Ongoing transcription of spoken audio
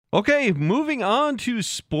Okay, moving on to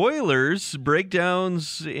spoilers,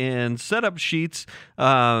 breakdowns, and setup sheets.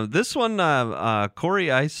 This one,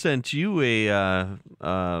 Corey, I sent you a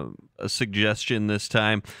suggestion this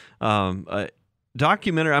time.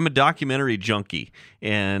 Documentary. I'm a documentary junkie,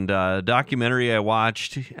 and documentary I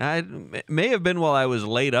watched. It may have been while I was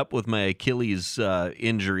laid up with my Achilles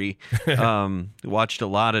injury. Watched a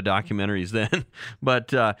lot of documentaries then,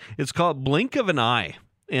 but it's called Blink of an Eye.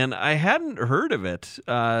 And I hadn't heard of it.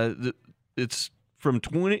 It's from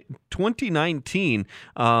 2019,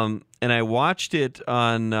 and I watched it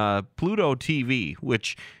on Pluto TV,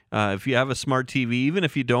 which if you have a smart TV, even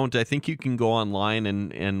if you don't, I think you can go online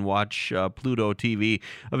and watch Pluto TV.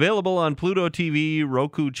 Available on Pluto TV,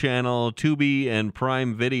 Roku channel, Tubi, and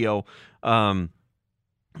Prime Video.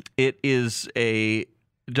 It is a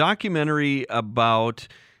documentary about...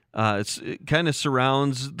 it kind of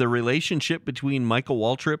surrounds the relationship between Michael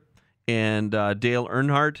Waltrip and Dale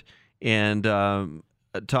Earnhardt, and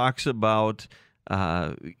talks about,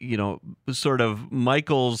 sort of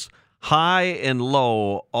Michael's high and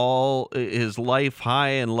low, all his life high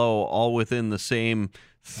and low, all within the same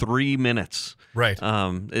 3 minutes. Right.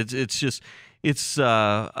 It's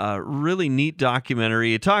a really neat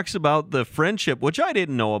documentary. It talks about the friendship, which I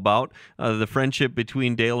didn't know about, the friendship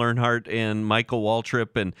between Dale Earnhardt and Michael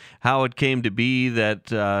Waltrip, and how it came to be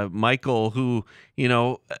that Michael, who,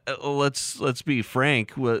 let's be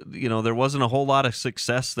frank, there wasn't a whole lot of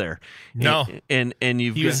success there. No, and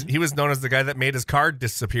he was known as the guy that made his car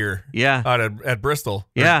disappear. Yeah, out at Bristol.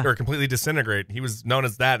 Or completely disintegrate. He was known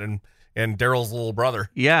as that, and Daryl's little brother.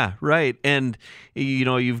 Yeah, right. And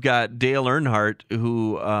you've got Dale Earnhardt,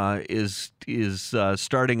 who is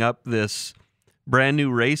starting up this brand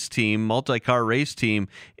new race team, multi-car race team,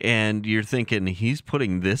 and you're thinking he's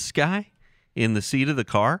putting this guy in the seat of the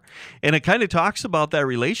car. And it kind of talks about that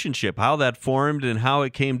relationship, how that formed and how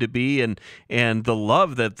it came to be, and the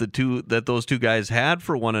love that those two guys had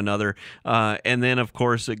for one another. And then of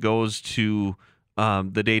course it goes to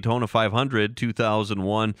the Daytona 500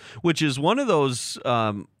 2001, which is one of those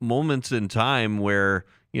moments in time where,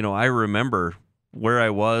 I remember where I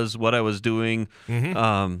was, what I was doing,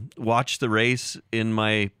 watched the race in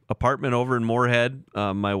my apartment over in Moorhead.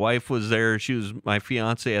 My wife was there. She was my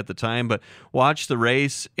fiance at the time, but watched the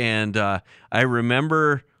race. And I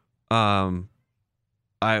remember I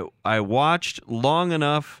watched long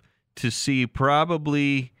enough to see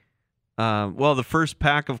probably... the first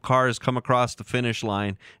pack of cars come across the finish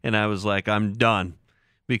line, and I was like, I'm done,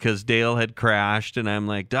 because Dale had crashed, and I'm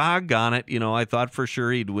like, doggone it. I thought for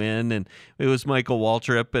sure he'd win, and it was Michael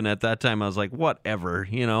Waltrip, and at that time I was like, whatever,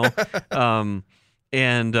 and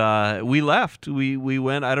we left. We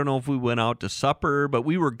went, I don't know if we went out to supper, but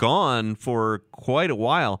we were gone for quite a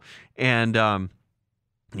while, and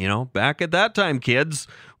back at that time, kids,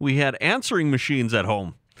 we had answering machines at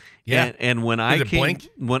home. Yeah, and when I came,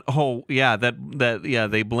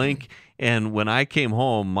 they blink. And when I came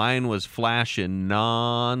home, mine was flashing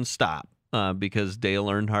nonstop because Dale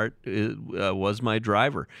Earnhardt was my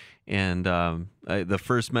driver. And the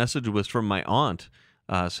first message was from my aunt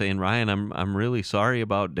saying, "Ryan, I'm really sorry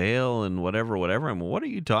about Dale and whatever." I'm, what are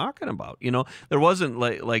you talking about? There wasn't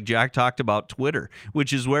like Jack talked about Twitter,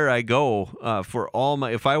 which is where I go for all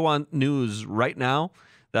my. If I want news right now,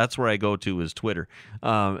 that's where I go to, is Twitter.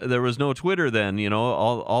 There was no Twitter then,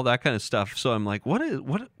 all that kind of stuff. So I'm like, what?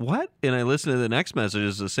 And I listen to the next message,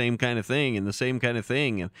 is the same kind of thing and the same kind of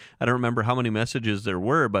thing. And I don't remember how many messages there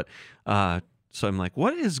were, but so I'm like,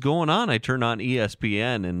 what is going on? I turn on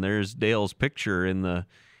ESPN, and there's Dale's picture in the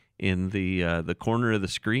corner of the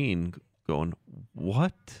screen, going,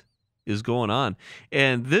 what is going on?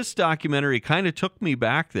 And this documentary kind of took me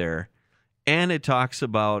back there, and it talks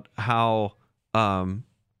about how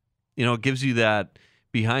it gives you that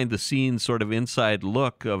behind-the-scenes sort of inside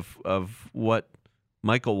look of what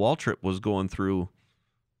Michael Waltrip was going through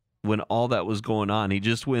when all that was going on. He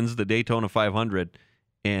just wins the Daytona 500,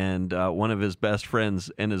 and one of his best friends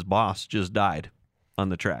and his boss just died on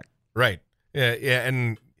the track. Right. Yeah,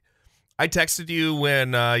 and I texted you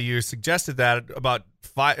when you suggested that about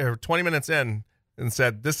 20 minutes in, and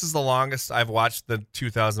said, this is the longest I've watched the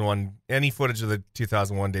 2001, any footage of the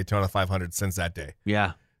 2001 Daytona 500 since that day.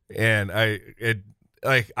 Yeah. And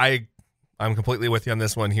I'm completely with you on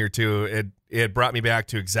this one here too. It brought me back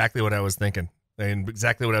to exactly what I was thinking and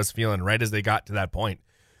exactly what I was feeling right as they got to that point.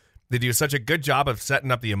 They do such a good job of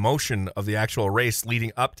setting up the emotion of the actual race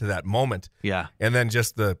leading up to that moment. Yeah. And then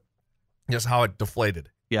just how it deflated.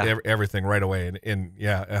 Yeah. Everything right away. And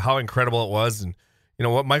how incredible it was. And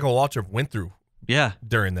what Michael Waltrip went through. Yeah.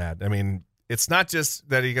 During that. I mean, it's not just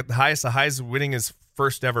that he got the highest of highs winning his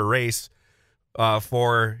first ever race,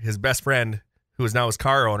 for his best friend, who is now his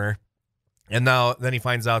car owner, and then he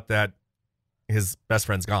finds out that his best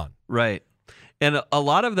friend's gone. Right. And a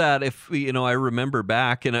lot of that, if I remember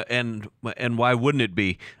back, and why wouldn't it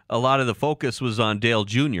be? A lot of the focus was on Dale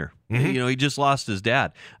Jr. He just lost his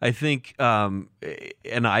dad. I think, and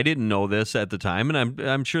I didn't know this at the time, and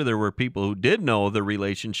I'm sure there were people who did know the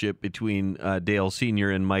relationship between Dale Sr.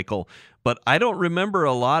 and Michael, but I don't remember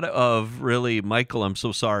a lot of really Michael, I'm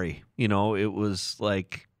so sorry. It was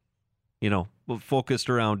like, focused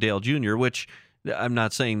around Dale Jr., which I'm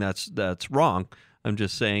not saying that's wrong. I'm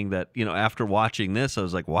just saying that, after watching this, I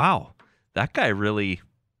was like, wow, that guy really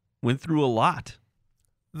went through a lot.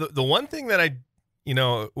 The one thing that I,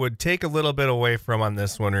 would take a little bit away from on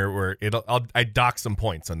this one, or I dock some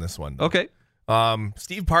points on this one. Okay.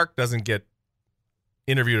 Steve Park doesn't get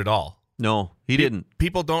interviewed at all. No, he didn't.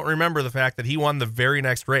 People don't remember the fact that he won the very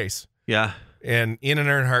next race. Yeah. And in an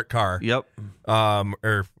Earnhardt car. Yep.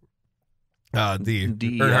 The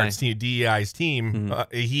Earnhardt's team, DEI's team,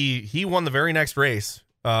 he won the very next race.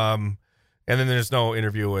 And then there's no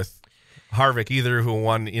interview with Harvick either, who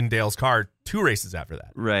won in Dale's car 2 races after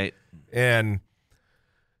that. Right. And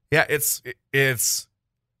yeah, it's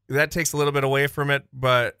that takes a little bit away from it,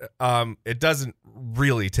 but it doesn't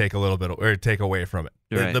really take a little bit or take away from it.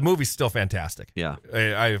 Right. The movie's still fantastic. Yeah.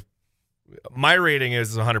 My rating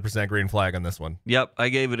is 100% green flag on this one. Yep, I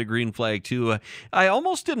gave it a green flag too. I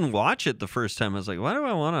almost didn't watch it the first time. I was like, why do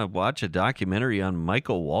I want to watch a documentary on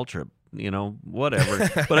Michael Waltrip? Whatever.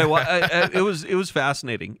 But it was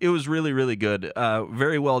fascinating. It was really, really good.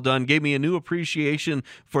 Very well done. Gave me a new appreciation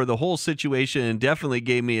for the whole situation, and definitely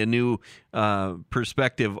gave me a new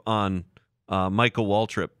perspective on Michael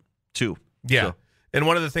Waltrip too. Yeah. So, and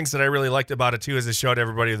one of the things that I really liked about it too is it showed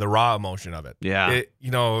everybody the raw emotion of it. Yeah.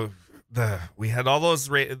 We had all those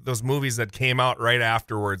movies that came out right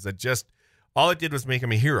afterwards that just all it did was make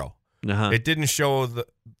him a hero. It didn't show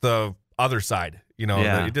the other side.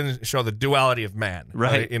 It didn't show the duality of man.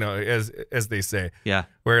 Right. As they say. Yeah.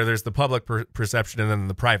 Where there's the public perception and then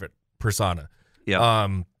the private persona. Yeah.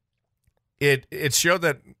 It showed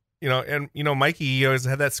that. Mikey, he always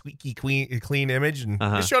had that squeaky clean image, and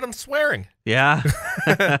it showed him swearing. Yeah.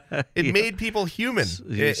 It made people human.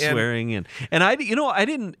 Swearing in. And I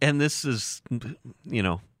didn't, and this is,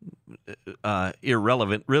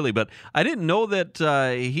 irrelevant really, but I didn't know that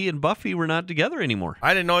he and Buffy were not together anymore.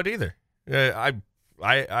 I didn't know it either. I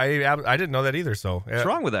didn't know that either. So what's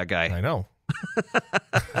wrong with that guy? I know.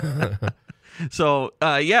 So,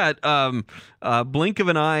 Blink of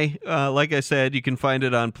an Eye, like I said, you can find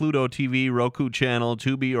it on Pluto TV, Roku channel,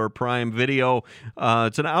 Tubi, or Prime Video.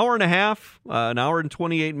 It's an hour and a half, an hour and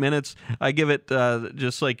 28 minutes. I give it,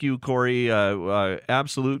 just like you, Corey,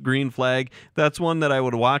 absolute green flag. That's one that I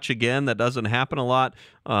would watch again. That doesn't happen a lot.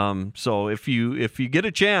 So if you get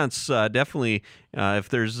a chance, definitely, if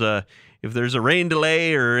there's a rain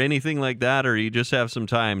delay or anything like that, or you just have some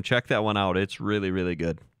time, check that one out. It's really, really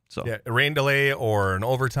good. So yeah, a rain delay or an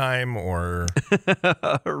overtime or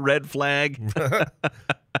a red flag.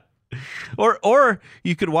 Or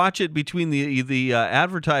you could watch it between the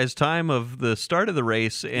advertised time of the start of the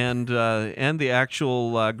race and the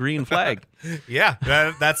actual green flag. Yeah,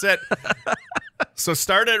 that's it. So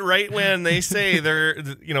start it right when they say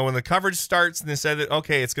when the coverage starts and they said that,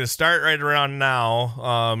 okay, it's going to start right around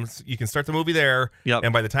now. You can start the movie there. Yep.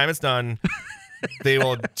 And by the time it's done, they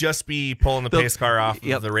will just be pulling the pace car off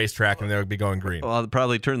of the racetrack and they'll be going green. Well, they'll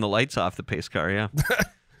probably turn the lights off the pace car, yeah.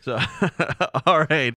 So, all right.